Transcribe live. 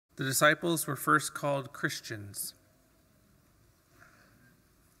The disciples were first called Christians.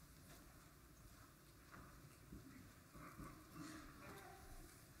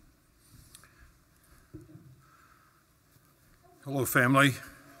 Hello, family.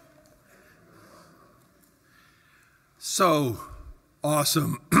 So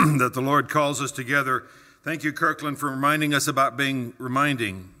awesome that the Lord calls us together. Thank you, Kirkland, for reminding us about being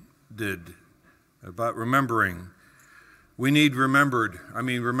remembering. We need remembering.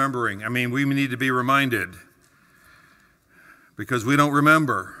 We need to be reminded because we don't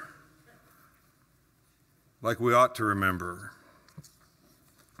remember like we ought to remember.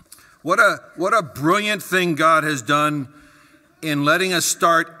 What a brilliant thing God has done in letting us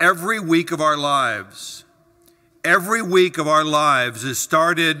start every week of our lives. Every week of our lives is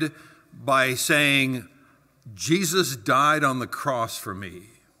started by saying, Jesus died on the cross for me.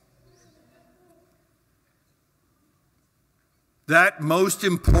 That most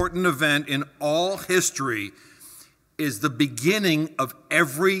important event in all history is the beginning of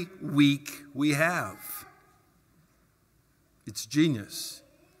every week we have. It's genius.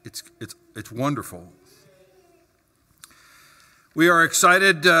 It's wonderful. We are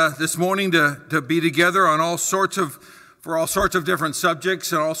excited this morning to be together on for all sorts of different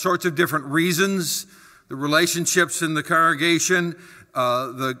subjects and all sorts of different reasons. The relationships in the congregation,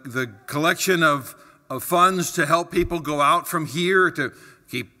 the collection of funds to help people go out from here to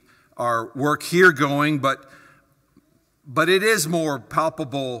keep our work here going, but it is more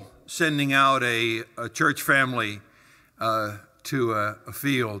palpable sending out a church family to a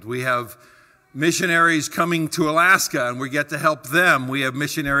field. We have missionaries coming to Alaska, and we get to help them. We have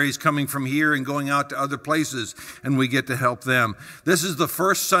missionaries coming from here and going out to other places, and we get to help them. This is the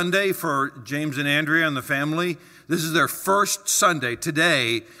first Sunday for James and Andrea and the family. This is their first Sunday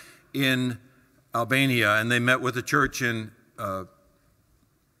today in Albania, and they met with the church in,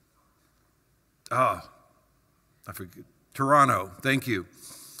 Toronto. Thank you.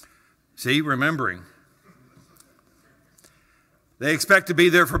 See, remembering. They expect to be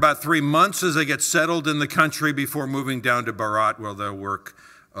there for about 3 months as they get settled in the country before moving down to Barat, where they'll work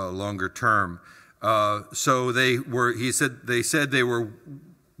longer term. So they said they were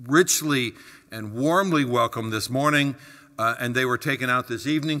richly and warmly welcomed this morning, and they were taken out this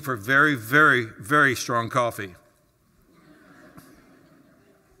evening for very, very, very strong coffee.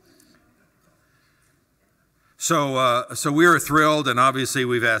 So we are thrilled, and obviously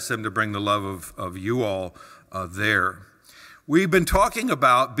we've asked them to bring the love of you all there. We've been talking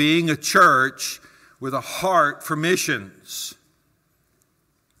about being a church with a heart for missions.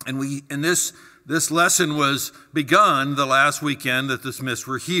 And this lesson was begun the last weekend that the Smiths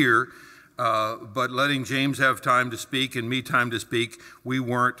were here, but letting James have time to speak and me time to speak, we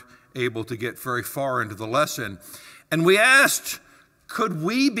weren't able to get very far into the lesson. And we asked, could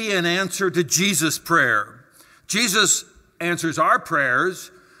we be an answer to Jesus' prayer? Jesus answers our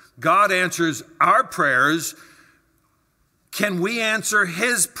prayers. God answers our prayers. Can we answer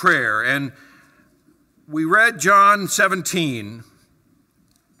his prayer? And we read John 17.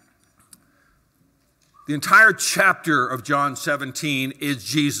 The entire chapter of John 17 is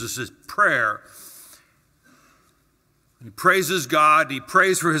Jesus' prayer. He praises God, he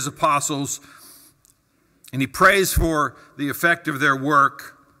prays for his apostles, and he prays for the effect of their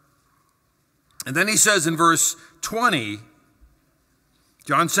work. And then he says in verse 20,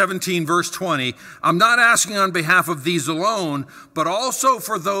 John 17, verse 20, I'm not asking on behalf of these alone, but also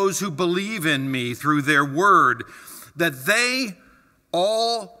for those who believe in me through their word, that they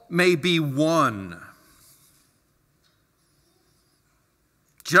all may be one.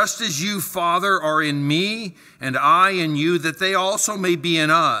 Just as you, Father, are in me, and I in you, that they also may be in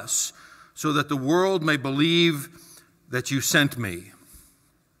us, so that the world may believe that you sent me.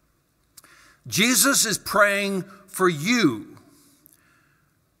 Jesus is praying for you,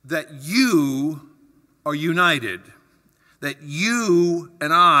 that you are united, that you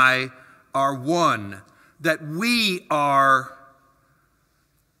and I are one, that we are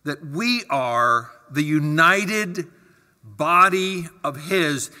the united body of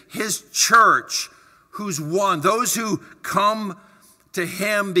his church, who's one. Those who come to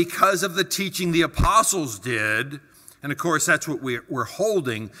him because of the teaching the apostles did. And of course, that's what we're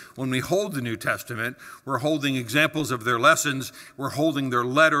holding when we hold the New Testament. We're holding examples of their lessons. We're holding their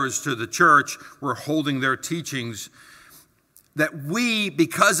letters to the church. We're holding their teachings. That we,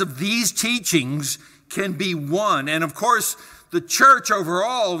 because of these teachings, can be one. And of course, the church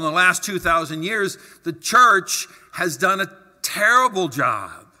overall in the last 2,000 years, the church has done a terrible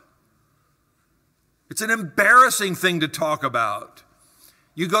job. It's an embarrassing thing to talk about.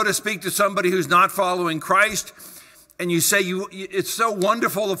 You go to speak to somebody who's not following Christ, and you say it's so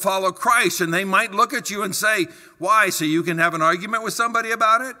wonderful to follow Christ, and they might look at you and say, why? So you can have an argument with somebody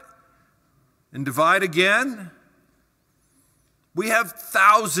about it and divide again? We have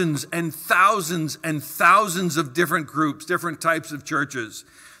thousands and thousands and thousands of different groups, different types of churches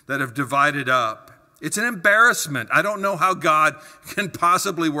that have divided up. It's an embarrassment. I don't know how God can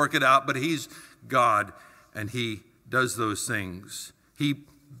possibly work it out, but He's God, and He does those things. He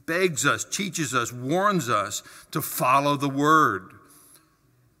begs us, teaches us, warns us to follow the Word,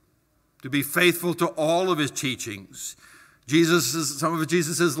 to be faithful to all of His teachings. Some of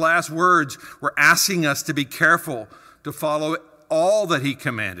Jesus' last words were asking us to be careful to follow all that He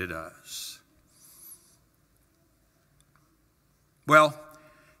commanded us. Well,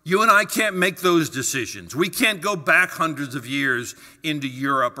 you and I can't make those decisions. We can't go back hundreds of years into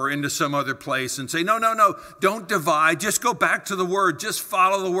Europe or into some other place and say, no, don't divide. Just go back to the Word. Just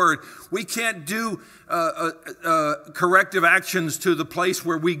follow the Word. We can't do corrective actions to the place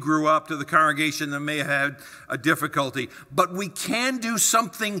where we grew up, to the congregation that may have had a difficulty. But we can do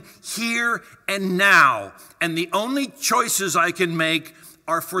something here and now. And the only choices I can make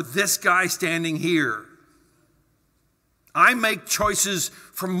are for this guy standing here. I make choices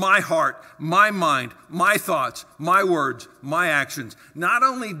from my heart, my mind, my thoughts, my words, my actions. Not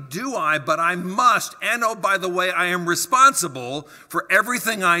only do I, but I must. And oh, by the way, I am responsible for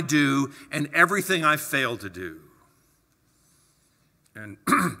everything I do and everything I fail to do. And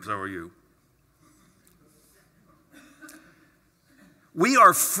so are you. We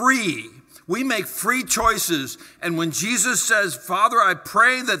are free. We make free choices. And when Jesus says, Father, I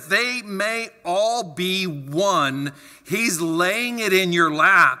pray that they may all be one, He's laying it in your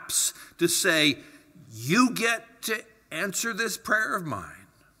laps to say, you get to answer this prayer of mine.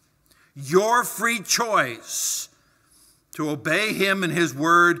 Your free choice to obey Him and His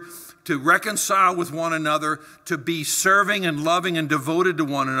word, to reconcile with one another, to be serving and loving and devoted to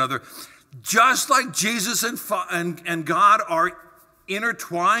one another. Just like Jesus and God are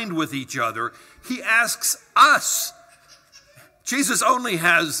intertwined with each other, He asks us. Jesus only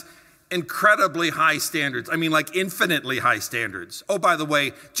has incredibly high standards. I mean, like infinitely high standards. Oh, by the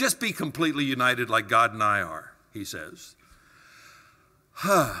way, just be completely united like God and I are, He says.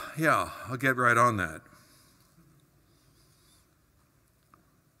 Yeah, I'll get right on that.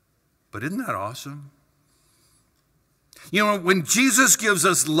 But isn't that awesome? You know, when Jesus gives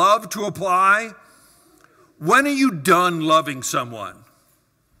us love to apply, when are you done loving someone?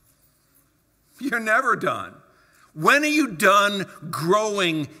 You're never done. When are you done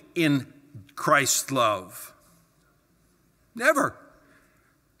growing in Christ's love? Never.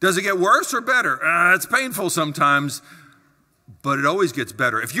 Does it get worse or better? It's painful sometimes, but it always gets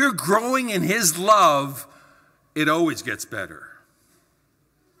better. If you're growing in His love, it always gets better.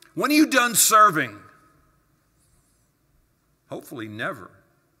 When are you done serving? Hopefully never.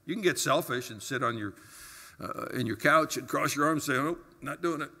 You can get selfish and sit on your in your couch and cross your arms and say, oh, not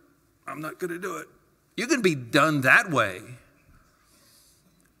doing it. I'm not going to do it. You can be done that way.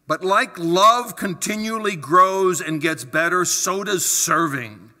 But like love continually grows and gets better, so does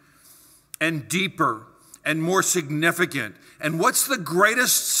serving, and deeper and more significant. And what's the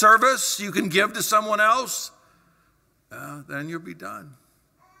greatest service you can give to someone else? Then you'll be done.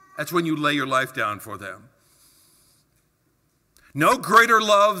 That's when you lay your life down for them. No greater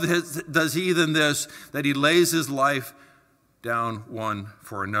love does He than this, that He lays His life down one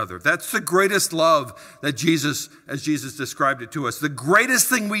for another. That's the greatest love that Jesus, as Jesus described it to us. The greatest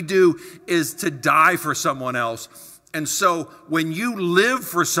thing we do is to die for someone else. And so when you live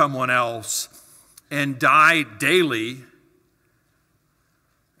for someone else and die daily,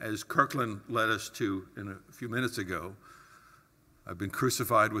 as Kirkland led us to in a few minutes ago, I've been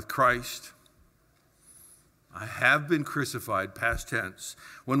crucified with Christ. I have been crucified, past tense.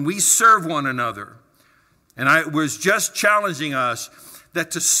 When we serve one another, and I was just challenging us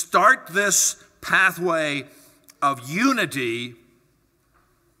that to start this pathway of unity,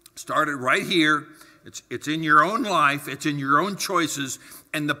 start it right here. It's in your own life. It's in your own choices.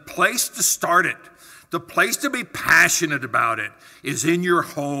 And the place to start it, the place to be passionate about it, is in your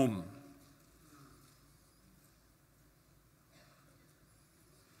home.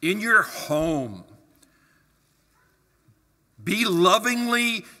 In your home. Be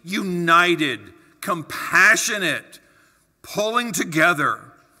lovingly united, compassionate, pulling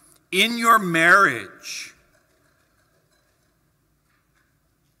together in your marriage.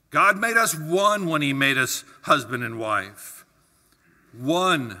 God made us one when He made us husband and wife.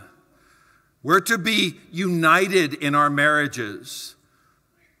 One. We're to be united in our marriages.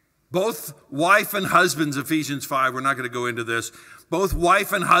 Both wife and husbands, Ephesians 5, we're not going to go into this. Both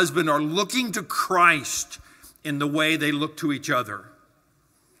wife and husband are looking to Christ in the way they look to each other.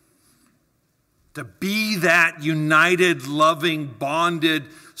 To be that united, loving, bonded,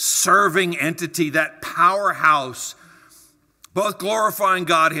 serving entity, that powerhouse, both glorifying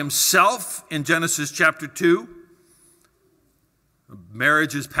God himself in Genesis chapter 2.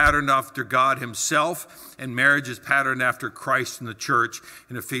 Marriage is patterned after God himself, and marriage is patterned after Christ and the church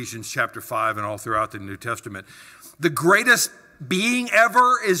in Ephesians chapter 5 and all throughout the New Testament. The greatest being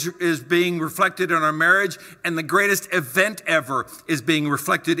ever is being reflected in our marriage, and the greatest event ever is being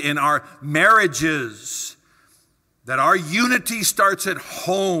reflected in our marriages. That our unity starts at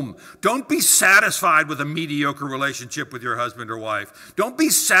home. Don't be satisfied with a mediocre relationship with your husband or wife. Don't be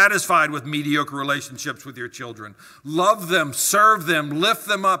satisfied with mediocre relationships with your children. Love them, serve them, lift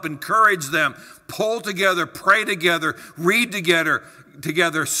them up, encourage them, pull together, pray together, read together,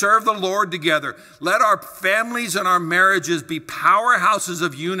 serve the Lord together. Let our families and our marriages be powerhouses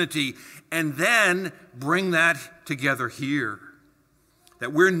of unity, and then bring that together here.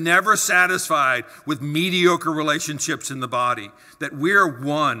 That we're never satisfied with mediocre relationships in the body. That we're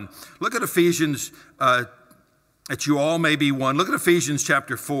one. Look at Ephesians, that you all may be one. Look at Ephesians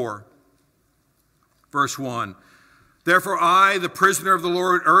chapter 4, verse 1. Therefore I, the prisoner of the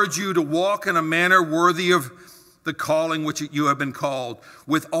Lord, urge you to walk in a manner worthy of the calling which you have been called,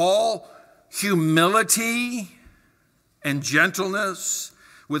 with all humility and gentleness,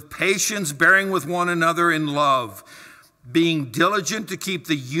 with patience, bearing with one another in love, being diligent to keep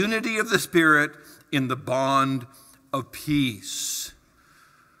the unity of the Spirit in the bond of peace.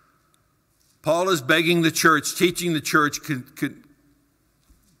 Paul is begging the church, teaching the church,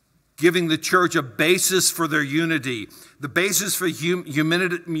 giving the church a basis for their unity. The basis for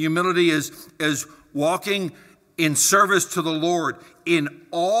humility is walking in service to the Lord in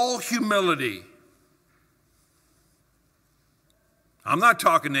all humility. I'm not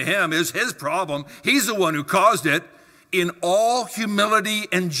talking to him. It's his problem. He's the one who caused it. In all humility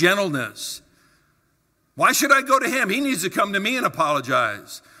and gentleness. Why should I go to him? He needs to come to me and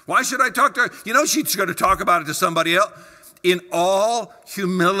apologize. Why should I talk to her? You know she's going to talk about it to somebody else. In all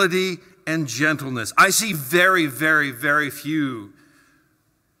humility and gentleness. I see very, very, very few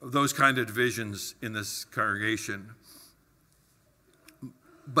of those kind of divisions in this congregation.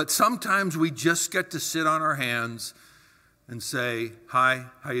 But sometimes we just get to sit on our hands and say, hi,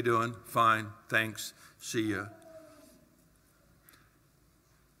 how you doing? Fine, thanks, see ya.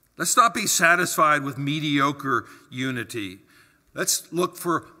 Let's not be satisfied with mediocre unity. Let's look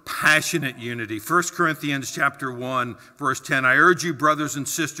for passionate unity. 1 Corinthians chapter 1, verse 10. I urge you, brothers and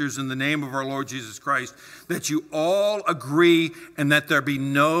sisters, in the name of our Lord Jesus Christ, that you all agree and that there be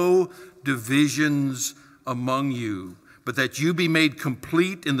no divisions among you, but that you be made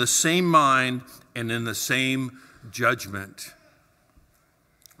complete in the same mind and in the same judgment.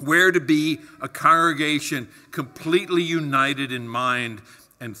 We're to be a congregation completely united in mind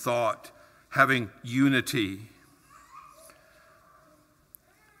and thought, having unity.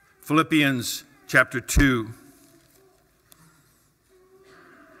 Philippians chapter 2.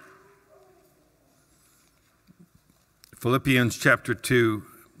 Philippians chapter 2.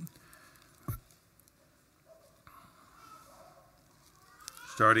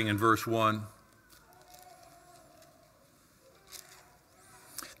 Starting in verse 1.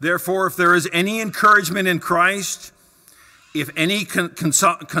 Therefore, if there is any encouragement in Christ, if any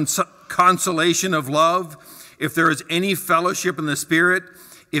consolation of love, if there is any fellowship in the Spirit,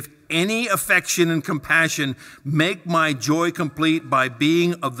 if any affection and compassion, make my joy complete by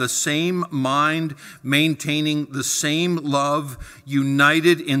being of the same mind, maintaining the same love,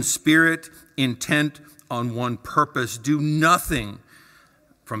 united in spirit, intent on one purpose. Do nothing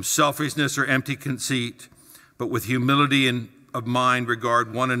from selfishness or empty conceit, but with humility and of mind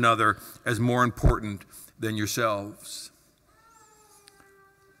regard one another as more important than yourselves.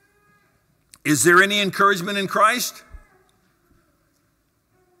 Is there any encouragement in Christ?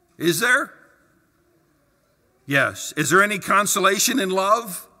 Is there? Yes. Is there any consolation in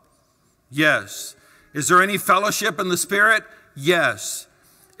love? Yes. Is there any fellowship in the Spirit? Yes.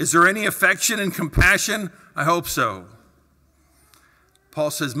 Is there any affection and compassion? I hope so.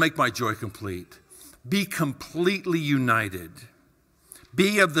 Paul says, make my joy complete. Be completely united.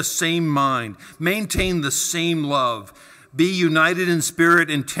 Be of the same mind. Maintain the same love. Be united in spirit,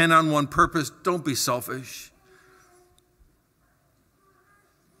 intent on one purpose. Don't be selfish.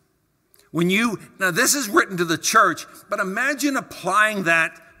 Now this is written to the church, but imagine applying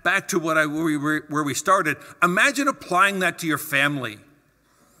that back to where we started. Imagine applying that to your family.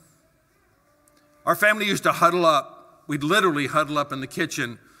 Our family used to huddle up. We'd literally huddle up in the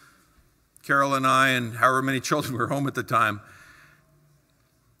kitchen, Carol and I, and however many children were home at the time.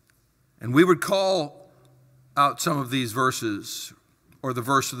 And we would call out some of these verses, or the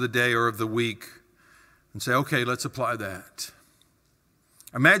verse of the day or of the week, and say, okay, let's apply that.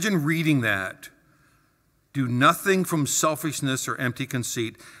 Imagine reading that. Do nothing from selfishness or empty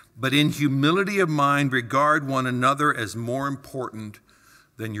conceit, but in humility of mind regard one another as more important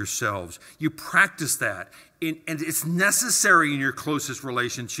than yourselves. You practice that, and it's necessary in your closest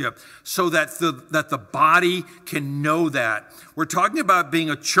relationship so that the body can know that. We're talking about being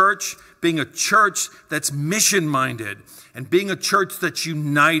a church that's mission-minded and being a church that's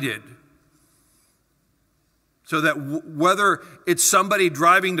united. So that whether it's somebody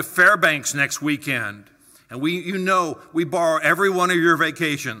driving to Fairbanks next weekend, and we borrow every one of your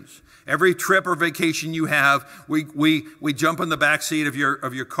vacations. Every trip or vacation you have, we jump in the back seat of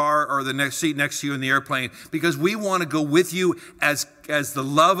your car or the next seat next to you in the airplane because we want to go with you as the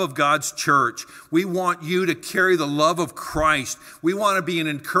love of God's church. We want you to carry the love of Christ. We want to be an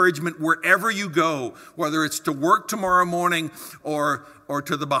encouragement wherever you go, whether it's to work tomorrow morning or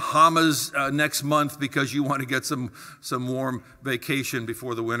to the Bahamas next month because you want to get some warm vacation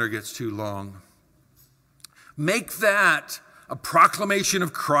before the winter gets too long. Make that a proclamation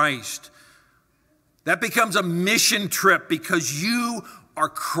of Christ. That becomes a mission trip because you are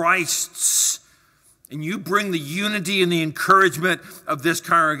Christ's and you bring the unity and the encouragement of this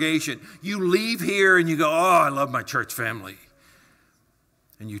congregation. You leave here and you go, oh, I love my church family.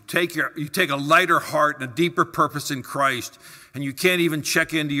 And you take a lighter heart and a deeper purpose in Christ, and you can't even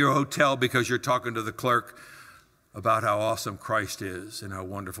check into your hotel because you're talking to the clerk about how awesome Christ is and how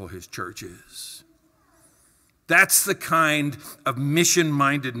wonderful his church is. That's the kind of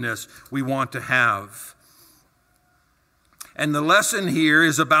mission-mindedness we want to have. And the lesson here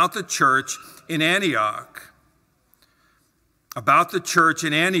is about the church in Antioch. About the church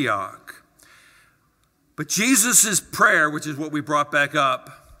in Antioch. But Jesus' prayer, which is what we brought back up,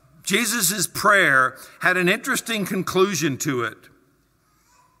 Jesus' prayer had an interesting conclusion to it.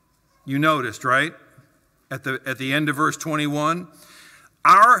 You noticed, right? At the end of verse 21.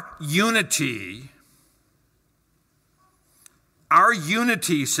 Our unity,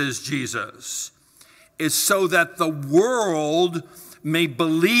 says Jesus, is so that the world may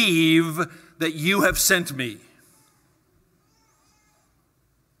believe that you have sent me.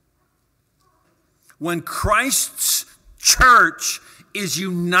 When Christ's church is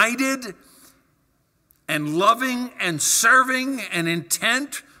united and loving and serving and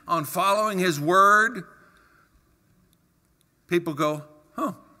intent on following his word, people go,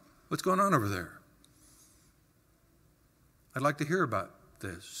 huh, what's going on over there? I'd like to hear about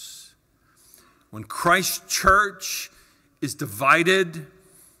this. When Christ's church is divided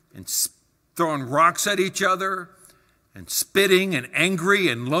and throwing rocks at each other and spitting and angry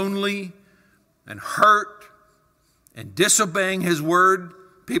and lonely and hurt and disobeying his word,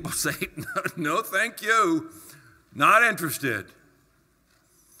 people say, no, thank you, not interested.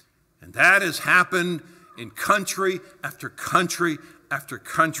 And that has happened in country after country after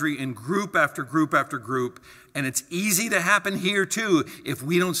country, in group after group after group. And it's easy to happen here too if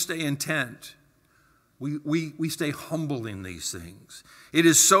we don't stay intent. We stay humble in these things. It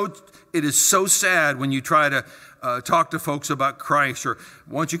is so sad when you try to talk to folks about Christ, or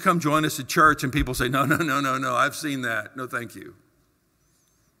why don't you come join us at church, and people say, no, I've seen that. No, thank you.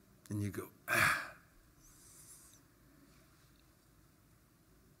 And you go, ah.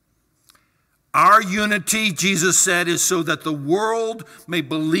 Our unity, Jesus said, is so that the world may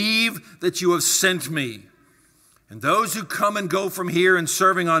believe that you have sent me. And those who come and go from here and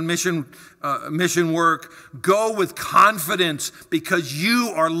serving on mission work, go with confidence because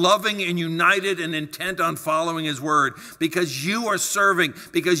you are loving and united and intent on following his word, because you are serving,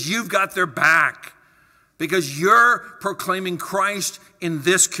 because you've got their back, because you're proclaiming Christ in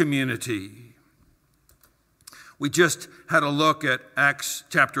this community. We just had a look at Acts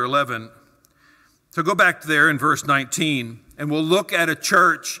chapter 11. So go back there in verse 19, and we'll look at a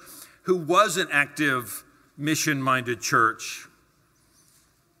church who was an active, mission-minded church.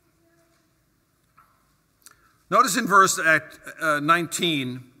 Notice in verse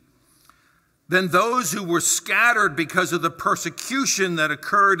 19, then those who were scattered because of the persecution that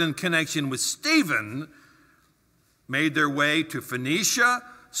occurred in connection with Stephen made their way to Phoenicia,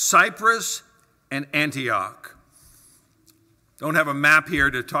 Cyprus, and Antioch. Don't have a map here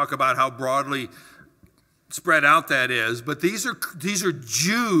to talk about how broadly spread out that is, but these are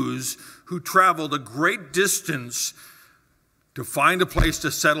Jews who traveled a great distance to find a place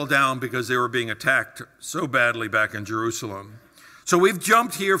to settle down because they were being attacked so badly back in Jerusalem. So we've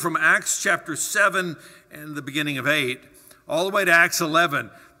jumped here from Acts chapter 7 and the beginning of 8 all the way to Acts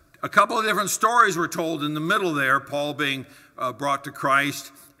 11. A couple of different stories were told in the middle there, Paul being brought to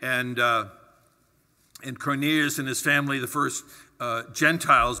Christ and and Cornelius and his family, the first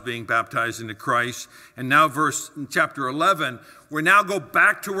Gentiles being baptized into Christ. And now in chapter 11, we now go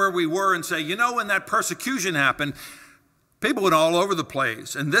back to where we were and say, when that persecution happened, people went all over the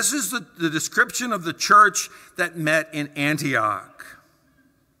place. And this is the description of the church that met in Antioch.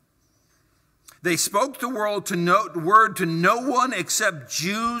 They spoke the word to no one except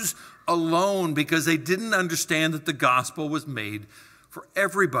Jews alone, because they didn't understand that the gospel was made for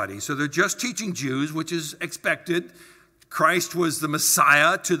everybody. So they're just teaching Jews, which is expected. Christ was the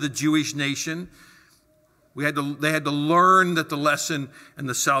Messiah to the Jewish nation. They had to learn that the lesson and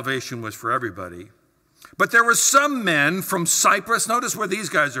the salvation was for everybody. But there were some men from Cyprus, notice where these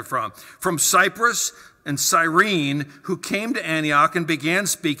guys are from Cyprus and Cyrene, who came to Antioch and began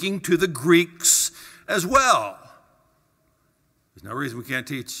speaking to the Greeks as well. There's no reason we can't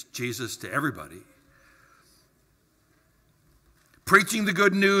teach Jesus to everybody. Preaching the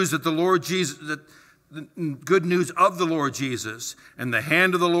good news that the Lord Jesus, the good news of the Lord Jesus, and the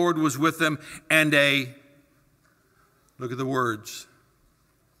hand of the Lord was with them, and look at the words.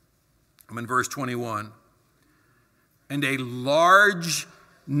 I'm in verse 21. And a large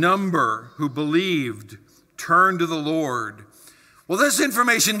number who believed turned to the Lord. Well, this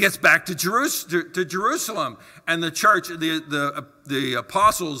information gets back to Jerusalem, and the church, the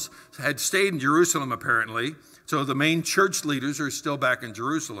apostles had stayed in Jerusalem apparently, so the main church leaders are still back in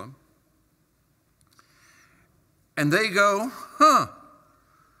Jerusalem. And they go,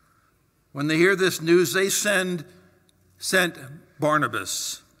 When they hear this news, they sent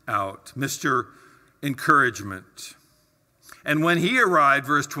Barnabas out, Mr. Encouragement. And when he arrived,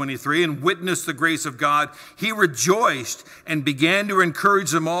 verse 23, and witnessed the grace of God, he rejoiced and began to encourage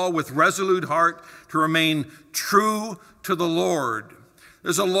them all with resolute heart to remain true to the Lord.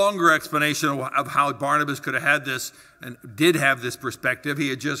 There's a longer explanation of how Barnabas could have had this and did have this perspective. He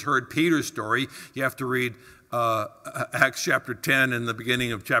had just heard Peter's story. You have to read Acts chapter 10 and the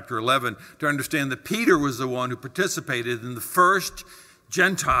beginning of chapter 11 to understand that Peter was the one who participated in the first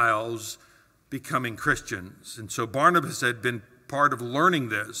Gentiles becoming Christians. And so Barnabas had been part of learning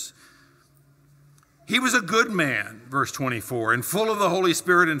this. He was a good man, verse 24, and full of the Holy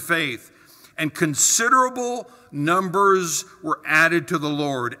Spirit and faith, and considerable numbers were added to the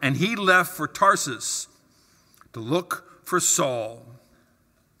Lord. And he left for Tarsus to look for Saul.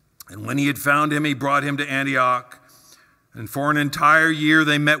 And when he had found him, he brought him to Antioch. And for an entire year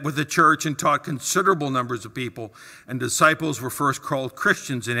they met with the church and taught considerable numbers of people. And disciples were first called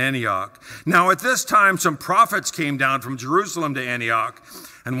Christians in Antioch. Now at this time some prophets came down from Jerusalem to Antioch.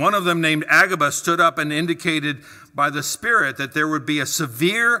 And one of them, named Agabus, stood up and indicated by the Spirit that there would be a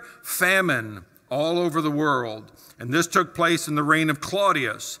severe famine all over the world. And this took place in the reign of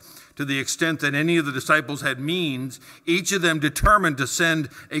Claudius. To the extent that any of the disciples had means, each of them determined to send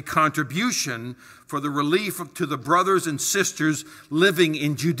a contribution for the relief to the brothers and sisters living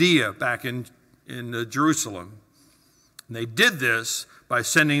in Judea, back in Jerusalem. And they did this by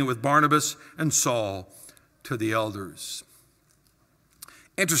sending it with Barnabas and Saul to the elders.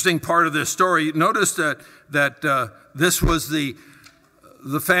 Interesting part of this story. Notice that this was the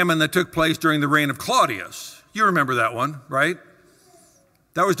famine that took place during the reign of Claudius. You remember that one, right?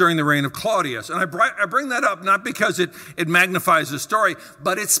 That was during the reign of Claudius. And I bring that up not because it magnifies the story,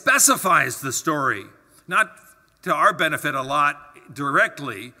 but it specifies the story. Not to our benefit a lot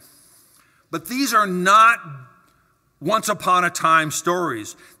directly, but these are not once upon a time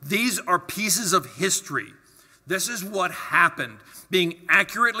stories. These are pieces of history. This is what happened, being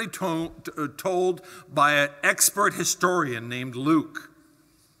accurately told by an expert historian named Luke.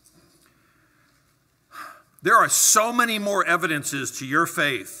 There are so many more evidences to your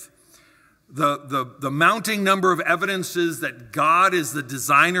faith. The mounting number of evidences that God is the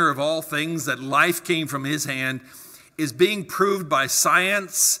designer of all things, that life came from his hand, is being proved by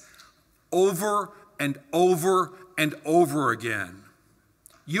science over and over and over again.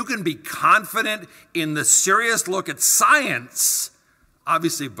 You can be confident in the serious look at science,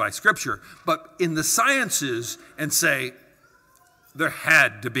 obviously by Scripture, but in the sciences, and say, there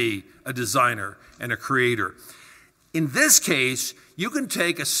had to be a designer and a creator. In this case, you can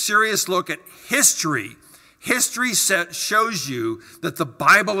take a serious look at history. History shows you that the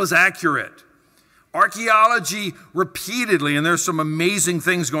Bible is accurate. Archaeology repeatedly, and there's some amazing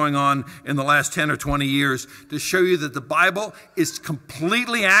things going on in the last 10 or 20 years to show you that the Bible is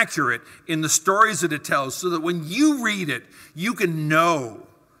completely accurate in the stories that it tells, so that when you read it, you can know.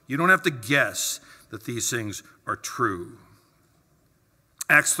 You don't have to guess that these things are true.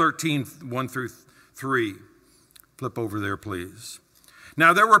 Acts 13, 1 through 3. Flip over there, please.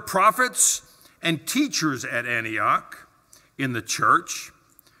 Now there were prophets and teachers at Antioch in the church.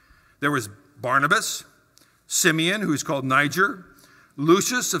 There was Barnabas Simeon, who's called Niger,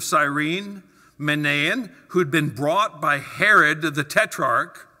 Lucius of Cyrene, Manaen, who'd been brought by Herod the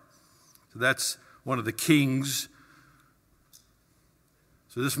Tetrarch. So that's one of the kings.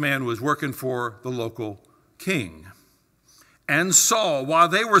 So this man was working for the local king. And Saul, while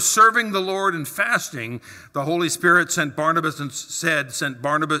they were serving the Lord and fasting, the Holy Spirit sent Barnabas and sent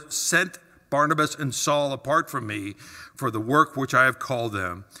Barnabas and Saul apart from me for the work which I have called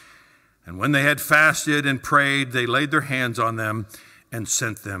them. And when they had fasted and prayed, they laid their hands on them and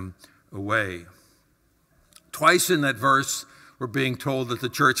sent them away. Twice in that verse, we're being told that the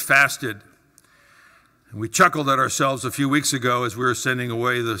church fasted. And we chuckled at ourselves a few weeks ago as we were sending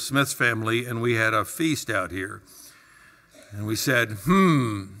away the Smiths family, and we had a feast out here. And we said,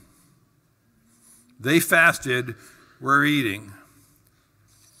 they fasted, we're eating.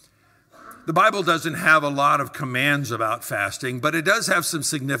 The Bible doesn't have a lot of commands about fasting, but it does have some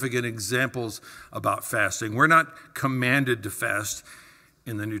significant examples about fasting. We're not commanded to fast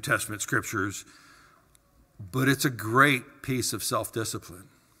in the New Testament scriptures, but it's a great piece of self-discipline.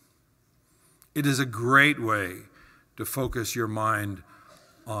 It is a great way to focus your mind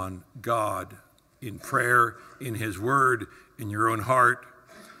on God in prayer, in His Word, in your own heart.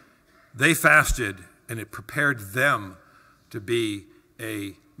 They fasted, and it prepared them to be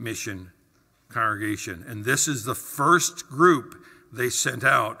a mission congregation. And this is the first group they sent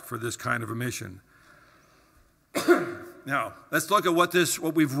out for this kind of a mission. Now, let's look at what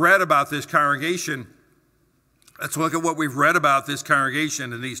we've read about this congregation. Let's look at what we've read about this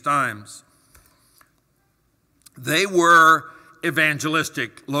congregation in these times. They were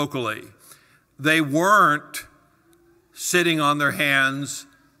evangelistic locally. They weren't sitting on their hands,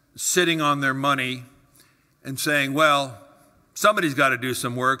 sitting on their money, and saying, well, somebody's got to do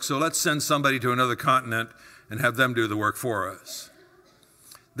some work, so let's send somebody to another continent and have them do the work for us.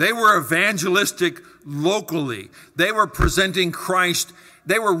 They were evangelistic locally. They were presenting Christ.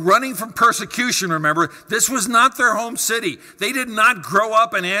 They were running from persecution, remember. This was not their home city. They did not grow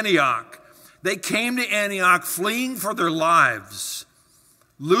up in Antioch. They came to Antioch fleeing for their lives,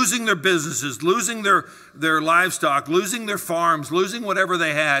 losing their businesses, losing their livestock, losing their farms, losing whatever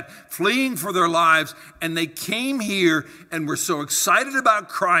they had, fleeing for their lives. And they came here and were so excited about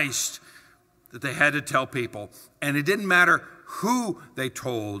Christ that they had to tell people. And it didn't matter who they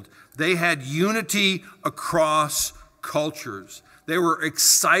told. They had unity across cultures. They were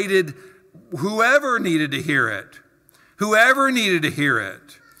excited, whoever needed to hear it. Whoever needed to hear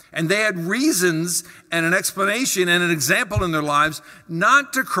it. And they had reasons and an explanation and an example in their lives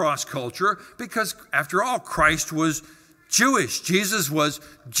not to cross culture, because after all, Christ was Jewish. Jesus was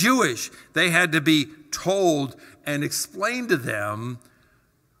Jewish. They had to be told and explained to them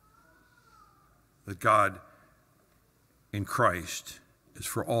that God in Christ is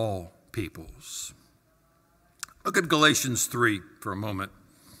for all peoples. Look at Galatians 3 for a moment.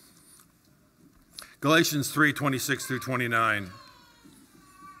 Galatians 3:26 through 29.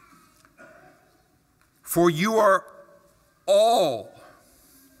 For you are all.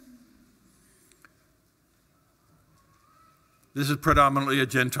 This is predominantly a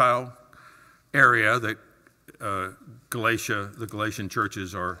Gentile area that the Galatian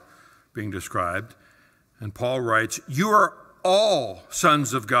churches are being described. And Paul writes, you are all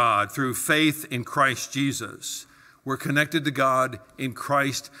sons of God through faith in Christ Jesus. We're connected to God in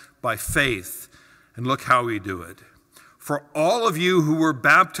Christ by faith. And look how we do it. For all of you who were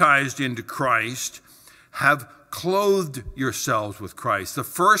baptized into Christ have clothed yourselves with Christ. The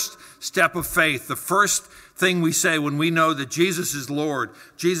first step of faith, the first thing we say when we know that Jesus is Lord,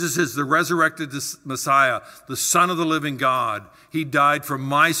 Jesus is the resurrected Messiah, the Son of the living God. He died for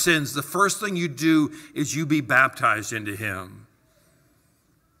my sins. The first thing you do is you be baptized into Him.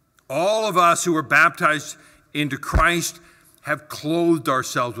 All of us who were baptized into Christ have clothed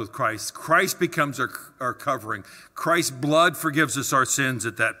ourselves with Christ. Christ becomes our covering. Christ's blood forgives us our sins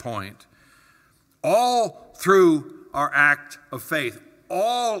at that point. All through our act of faith.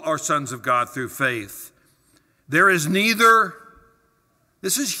 All are sons of God through faith. There is neither,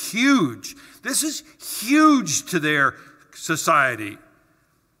 this is huge to their society.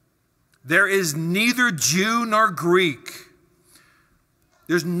 There is neither Jew nor Greek.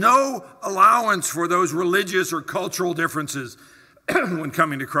 There's no allowance for those religious or cultural differences when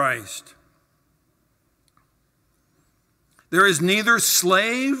coming to Christ. There is neither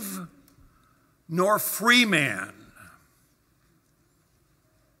slave nor free man.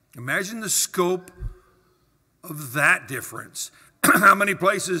 Imagine the scope of that difference. How many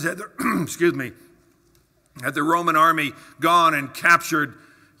places had the, had the Roman army gone and captured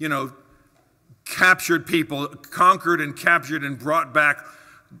people, conquered and captured and brought back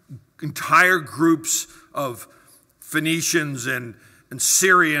entire groups of Phoenicians and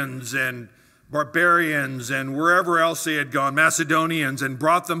Syrians and barbarians and wherever else they had gone, Macedonians, and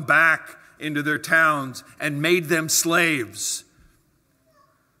brought them back into their towns and made them slaves.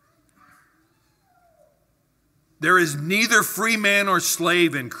 There is neither free man or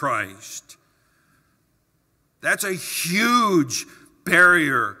slave in Christ. That's a huge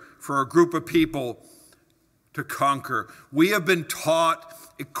barrier for a group of people to conquer. We have been taught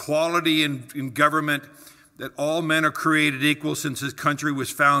equality in government, that all men are created equal since this country was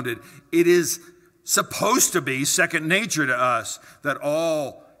founded. It is supposed to be second nature to us that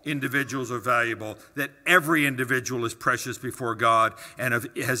all individuals are valuable, that every individual is precious before God and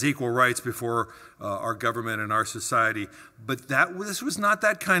has equal rights before our government and our society. But this was not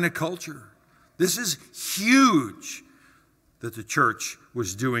that kind of culture. This is huge that the church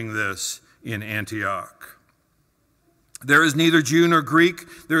was doing this in Antioch. There is neither Jew nor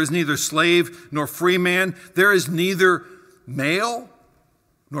Greek. There is neither slave nor free man. There is neither male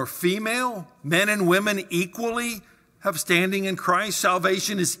nor female. Men and women equally have standing in Christ.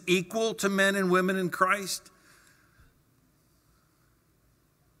 Salvation is equal to men and women in Christ.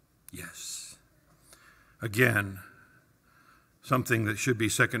 Yes. Again, something that should be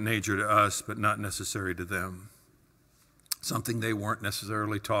second nature to us, but not necessary to them. Something they weren't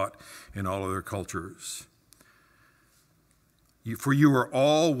necessarily taught in all of their cultures. For you are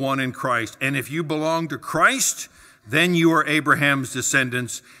all one in Christ. And if you belong to Christ, then you are Abraham's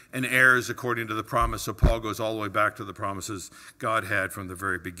descendants and heirs according to the promise. So Paul goes all the way back to the promises God had from the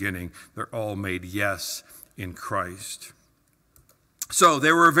very beginning. They're all made yes in Christ. So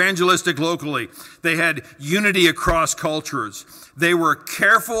they were evangelistic locally. They had unity across cultures. They were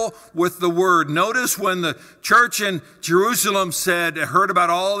careful with the word. Notice when the church in Jerusalem heard about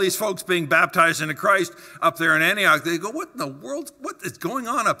all these folks being baptized into Christ up there in Antioch, they go, what in the world, what is going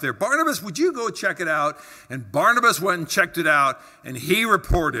on up there? Barnabas, would you go check it out? And Barnabas went and checked it out, and he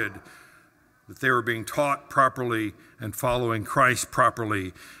reported that they were being taught properly and following Christ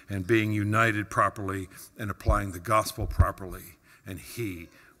properly and being united properly and applying the gospel properly. And he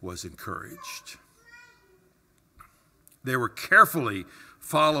was encouraged. They were carefully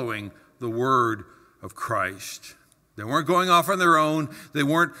following the word of Christ. They weren't going off on their own. They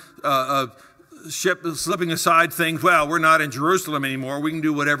weren't slipping aside things. Well, we're not in Jerusalem anymore. We can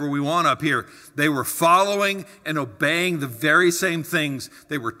do whatever we want up here. They were following and obeying the very same things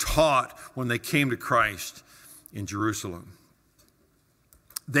they were taught when they came to Christ in Jerusalem.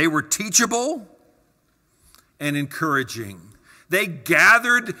 They were teachable and encouraging. They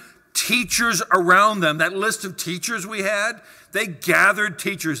gathered teachers around them. That list of teachers we had, they gathered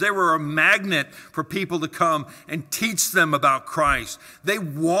teachers. They were a magnet for people to come and teach them about Christ. They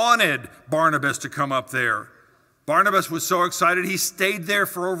wanted Barnabas to come up there. Barnabas was so excited, he stayed there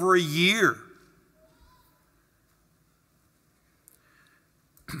for over a year.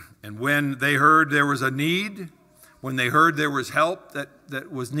 And when they heard there was a need, when they heard there was help that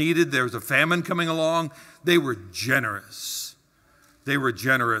was needed, there was a famine coming along, they were generous. They were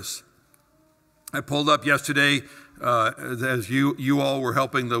generous. I pulled up yesterday as you all were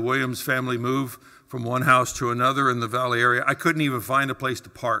helping the Williams family move from one house to another in the Valley area. I couldn't even find a place to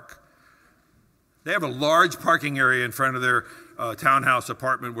park. They have a large parking area in front of their townhouse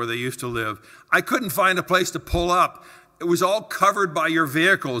apartment where they used to live. I couldn't find a place to pull up. It was all covered by your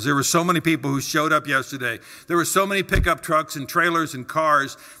vehicles. There were so many people who showed up yesterday. There were so many pickup trucks and trailers and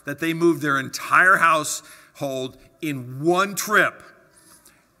cars that they moved their entire household in one trip.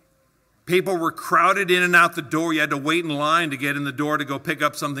 People were crowded in and out the door. You had to wait in line to get in the door to go pick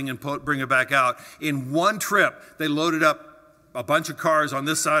up something and bring it back out. In one trip, they loaded up a bunch of cars on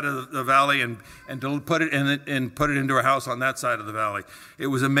this side of the valley and put it into a house on that side of the valley. It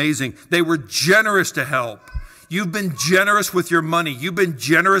was amazing. They were generous to help. You've been generous with your money. You've been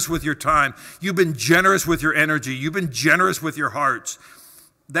generous with your time. You've been generous with your energy. You've been generous with your hearts.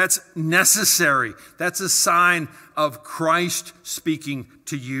 That's necessary. That's a sign of Christ speaking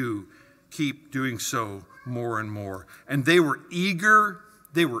to you. Keep doing so more and more. And they were eager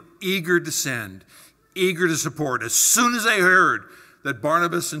to send, eager to support. As soon as they heard that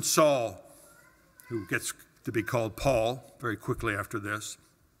Barnabas and Saul, who gets to be called Paul very quickly after this,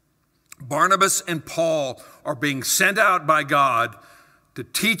 Barnabas and Paul are being sent out by God to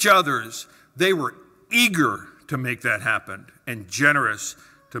teach others, they were eager to make that happen and generous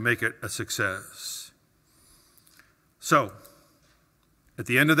to make it a success. So, at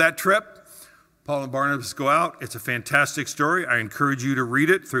the end of that trip, Paul and Barnabas go out. It's a fantastic story. I encourage you to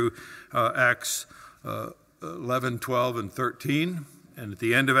read it through Acts 11, 12, and 13. And at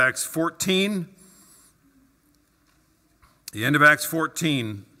the end of Acts 14,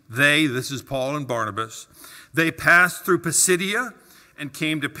 this is Paul and Barnabas, they passed through Pisidia and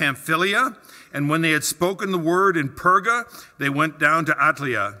came to Pamphylia. And when they had spoken the word in Perga, they went down to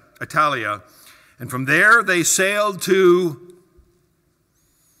Attalia. And from there they sailed to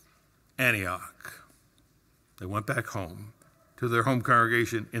Antioch. They went back home to their home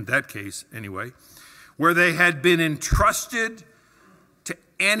congregation, in that case anyway, where they had been entrusted to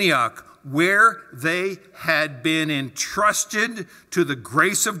Antioch, where they had been entrusted to the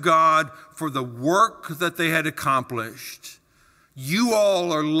grace of God for the work that they had accomplished. You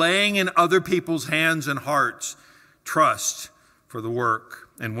all are laying in other people's hands and hearts trust for the work.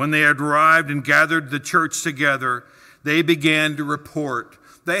 And when they had arrived and gathered the church together, they began to report.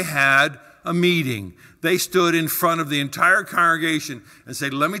 They had a meeting. They stood in front of the entire congregation and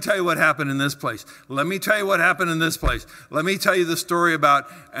said, let me tell you what happened in this place. Let me tell you what happened in this place. Let me tell you the story about,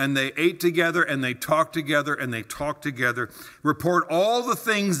 and they ate together and they talked together and they talked together. Report all the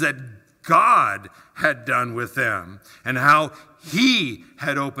things that God had done with them and how he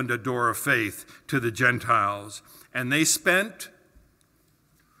had opened a door of faith to the Gentiles. And they spent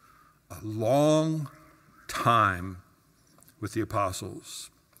a long time with the apostles.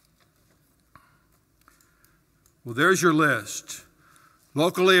 Well, there's your list.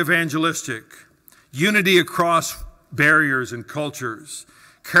 Locally evangelistic, unity across barriers and cultures,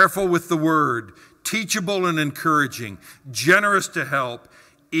 careful with the word, teachable and encouraging, generous to help,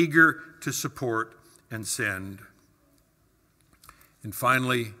 eager to support and send. And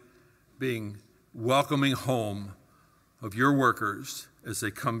finally, being welcoming home of your workers as they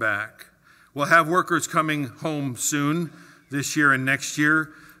come back. We'll have workers coming home soon, this year and next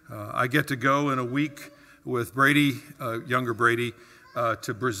year. I get to go in a week with Brady, younger Brady,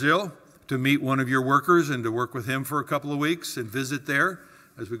 to Brazil to meet one of your workers and to work with him for a couple of weeks and visit there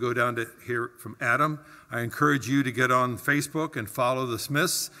as we go down to hear from Adam. I encourage you to get on Facebook and follow the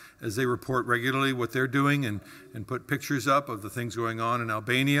Smiths as they report regularly what they're doing and put pictures up of the things going on in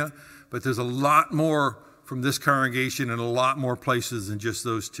Albania. But there's a lot more from this congregation and a lot more places than just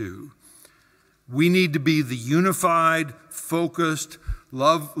those two. We need to be the unified, focused,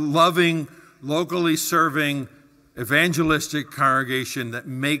 loving, locally serving, evangelistic congregation that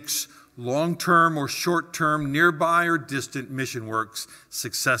makes long-term or short-term, nearby or distant mission works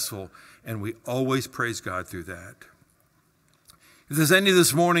successful. And we always praise God through that. If there's any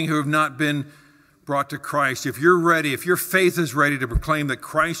this morning who have not been brought to Christ, if you're ready, if your faith is ready to proclaim that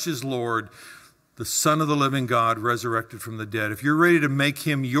Christ is Lord, the Son of the living God, resurrected from the dead, if you're ready to make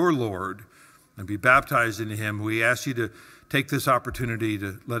him your Lord and be baptized into him, we ask you to take this opportunity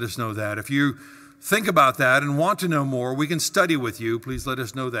to let us know that. If you think about that and want to know more, we can study with you. Please let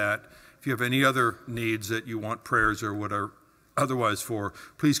us know that. If you have any other needs that you want prayers or what are otherwise for,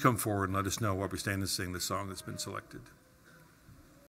 please come forward and let us know while we stand and sing the song that's been selected.